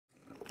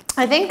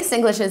I think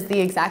Singlish is the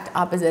exact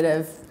opposite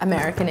of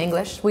American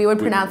English. We would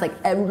pronounce like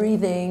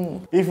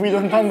everything. If we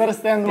don't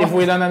understand, if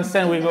we don't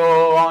understand, we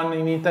go on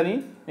in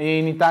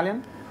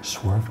Italian.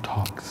 Swerve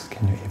talks.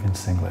 Can you even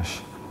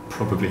Singlish?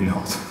 Probably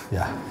not.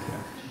 Yeah.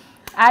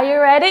 Are you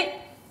ready?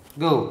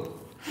 Go.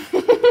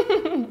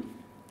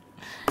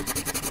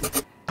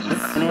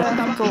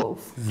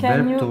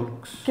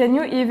 Can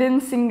you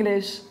even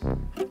Singlish?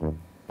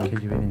 Can you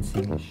even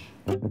Singlish?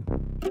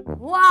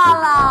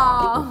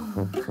 Voila!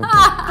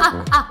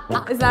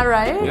 Is that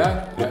right?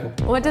 Yeah.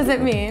 What does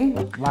it mean?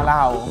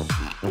 Walau.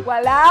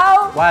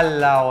 Walau.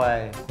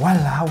 Walau.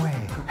 Walau.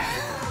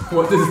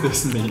 What does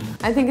this mean?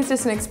 I think it's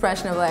just an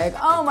expression of like,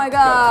 oh my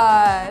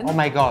god. Oh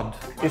my god.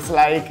 it's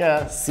like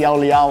xiao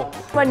liao.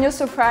 When you're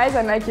surprised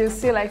and like you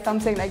see like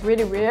something like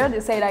really weird,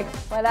 you say like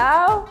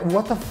walau.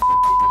 What the f?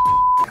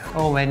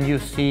 Oh, when you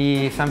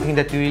see something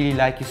that you really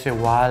like, you say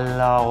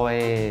walau.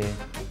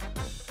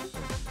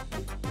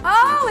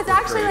 Oh, it's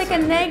actually like a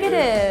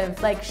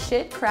negative. Like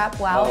shit, crap,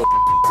 wow. Oh,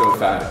 so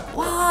fat.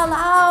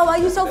 Wow, why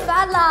are you so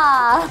fat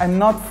la? I'm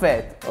not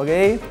fat,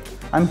 okay?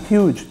 I'm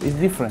huge. It's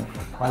different.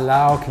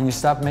 Walau, can you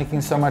stop making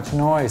so much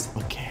noise?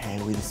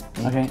 Okay, we'll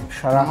speak. Okay,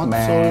 shut up, Not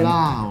man. so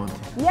loud.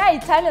 Yeah,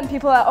 Italian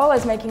people are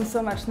always making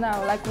so much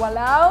now. Like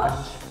walau.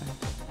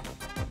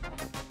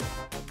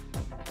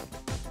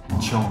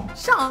 Chong.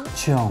 Shang.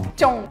 Chiong.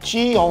 Chong.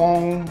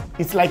 Chiong.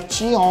 It's like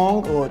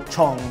chiong or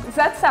chong.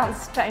 That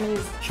sounds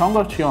Chinese. Chong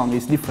or Chiong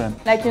is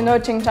different. Like you know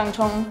ching chang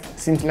chong.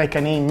 Seems like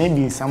a name,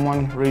 maybe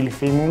someone really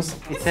famous.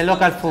 It's a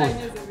local food.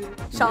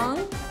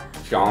 Shang.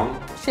 Chong.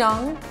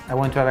 Xiang. I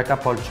want to have a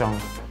couple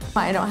chong.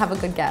 I don't have a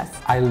good guess.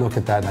 I look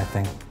at that and I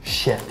think,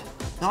 shit.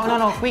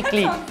 No,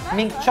 quickly.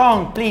 Ming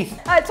chong, please.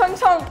 Chong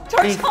chong.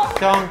 Chong Please, chong.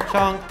 chong,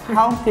 chong.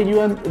 How can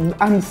you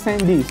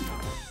understand this?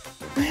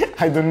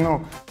 I don't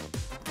know.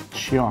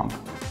 Chiong.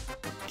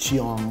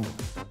 Chiong.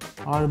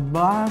 Our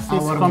bus is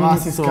Our coming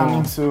bus is soon.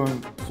 coming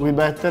soon. We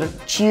better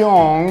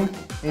chiong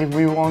if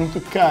we want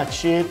to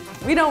catch it.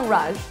 We don't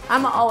rush.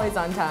 I'm always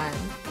on time.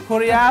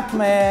 Hurry up,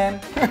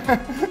 man.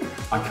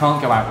 I can't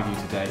go out with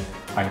you today.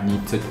 I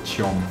need to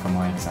chong for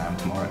my exam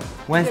tomorrow.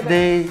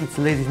 Wednesday, it's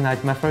ladies'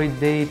 night. My favorite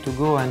day to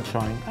go and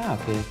join. Ah,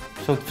 okay.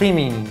 So 3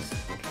 meanings.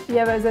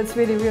 Yeah, but that's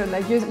really weird.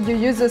 Like you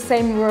use the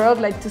same word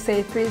like to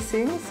say 3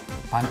 things.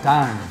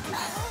 Pantang.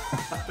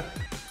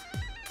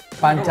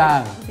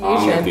 Pantang.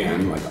 Ong at the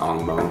end, like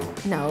ong mo.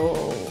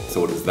 No.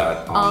 So what is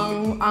that?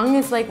 Ong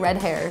is like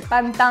red hair.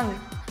 Pantang.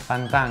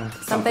 Pantang.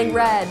 Something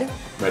red.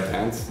 Red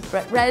pants?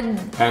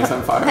 Red. Pants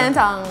on fire?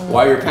 Pantang.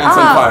 Why are your pants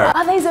on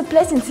fire? There's a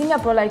place in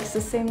Singapore like it's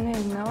the same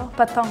name, no?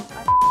 Patang.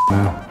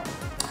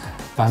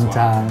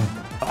 Pantang.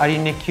 Are you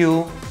in a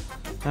queue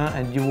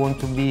and you want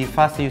to be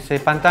faster? You say,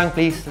 Pantang,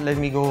 please, let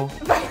me go.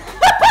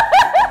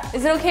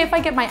 Is it okay if I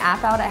get my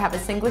app out? I have a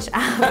Singlish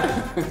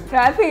app. No,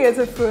 I think it's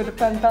a food,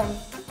 pantang.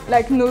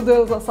 Like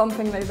noodles or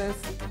something like this.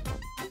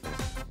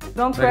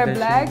 Don't wear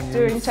black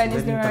during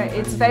Chinese New Year.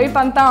 It's very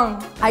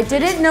pantang. I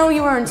didn't know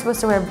you weren't supposed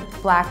to wear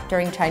black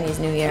during Chinese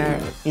New Year.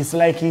 It's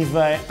like if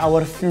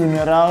our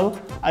funeral,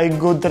 I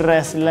go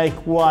dressed like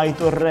white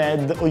or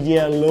red or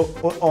yellow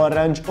or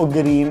orange or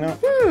green.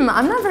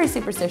 I'm not very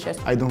superstitious.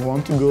 I don't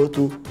want to go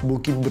to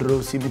Bukit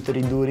Bro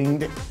Cemetery during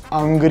the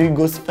Hungry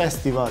Ghost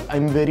Festival.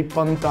 I'm very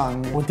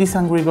pantang. What is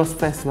Hungry Ghost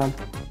Festival?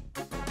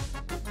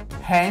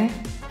 Hang?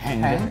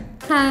 Hang.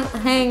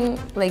 Hang,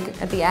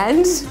 like at the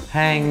end.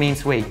 Hang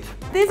means wait.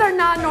 These are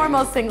not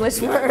normal Singlish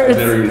I've words.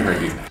 never even heard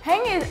these.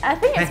 Hang is, I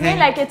think it's mean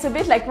like it's a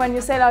bit like when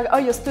you say like, oh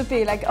you're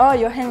stupid, like oh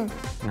you're hang.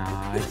 No,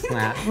 it's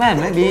not. Well,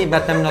 maybe,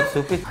 but I'm not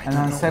stupid. I don't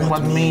understand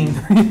what mean.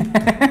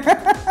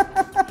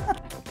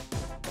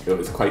 It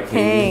was quite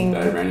Hang. clean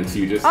that I ran into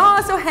you just. Oh,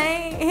 so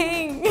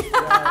hang.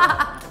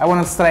 I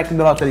want to strike the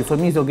lottery. For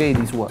me, it's okay,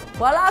 this word.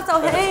 Voila,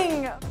 so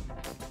hang.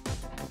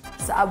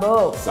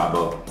 Sabo.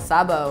 Sabo.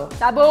 Sabo.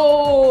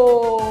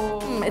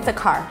 Sabo. It's a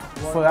car.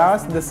 For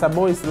us, the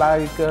sabo is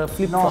like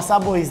flip No, flop.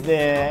 Sabo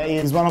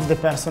is one of the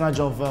personages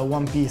of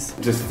One Piece.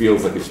 It just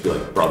feels like it should be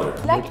like brother.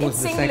 Like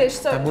was it's the English,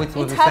 so Sabo, it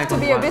was it the has to second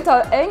be a one. bit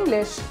of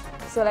English.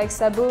 So like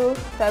sabu,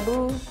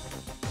 tabu.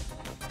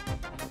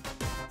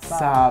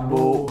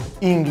 Sabo.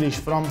 English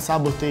from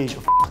sabotage.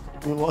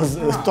 It was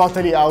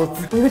totally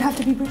out. We would have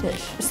to be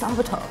British.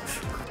 Sabotage.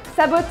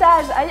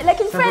 Sabotage. Like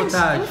in French.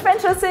 Sabotage. In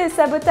French also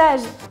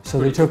sabotage. So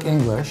they took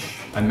English.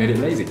 And made it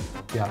lazy.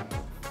 Yeah.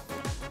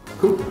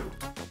 Cool.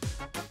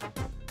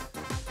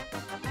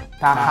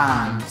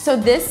 Tahan. So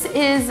this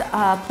is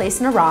a place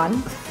in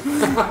Iran.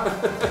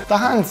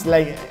 Tahan's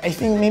like, I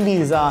think maybe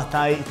it's a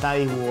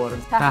Thai word.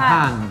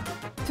 Tahan.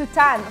 To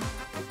tan.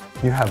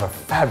 You have a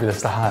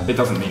fabulous tahan. It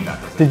doesn't mean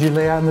that, does it? Did you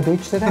lay out on the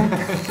beach today?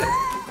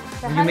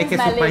 When you make a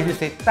surprise, you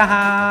say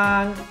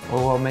tahan.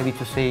 Or maybe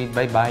to say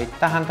bye-bye.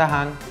 Tahan,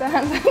 tahan.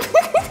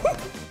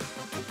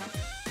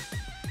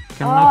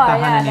 Cannot tahan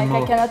yeah, anymore.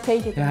 like I cannot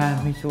take it.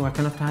 Yeah, me too. I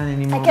cannot tahan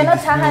anymore. I cannot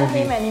with this tahan movie.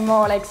 him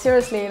anymore. Like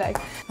seriously, like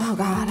Oh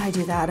God, I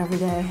do that every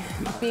day.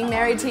 Being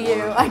married to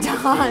you, I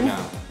don't.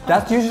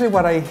 That's usually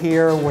what I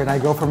hear when I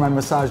go for my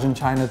massage in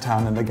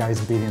Chinatown and the guy's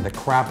beating the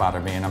crap out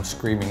of me and I'm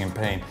screaming in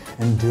pain.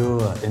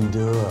 Endure,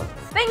 endure.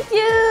 Thank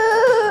you!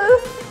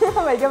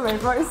 Oh my god, my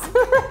voice.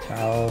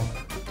 Ciao.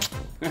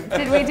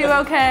 Did we do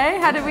okay?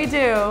 How did we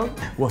do?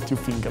 What do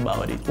you think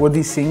about it? What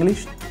is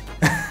Singlish?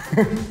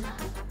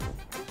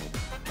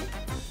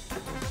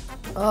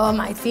 Oh,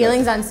 my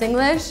feelings on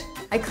Singlish?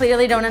 I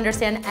clearly don't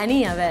understand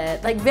any of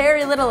it. Like,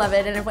 very little of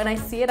it, and when I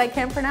see it, I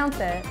can't pronounce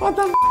it. What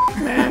the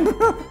man?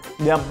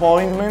 The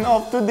appointment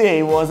of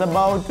today was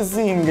about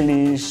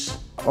Singlish.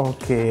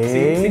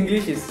 Okay.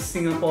 Singlish is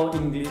Singapore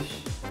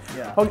English.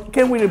 Yeah. Okay,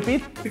 can we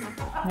repeat?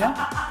 Yeah?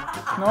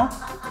 No?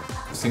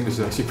 Singlish is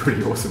actually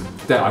pretty awesome.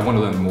 I want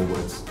to learn more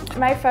words.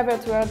 My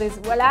favorite word is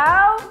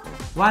walao.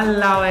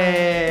 Walao.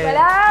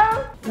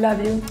 Walao.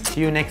 Love you.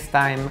 See you next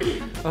time.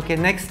 Okay,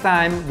 next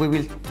time we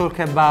will talk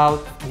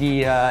about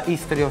the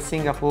history of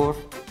Singapore.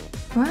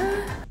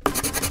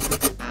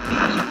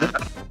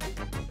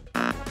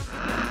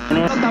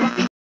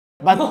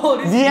 But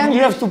the end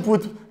you have to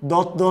put ...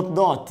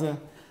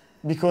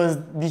 because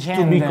the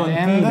end be and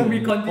continued. To be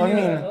continued. I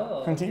mean,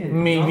 Oh, continue.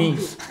 Maybe.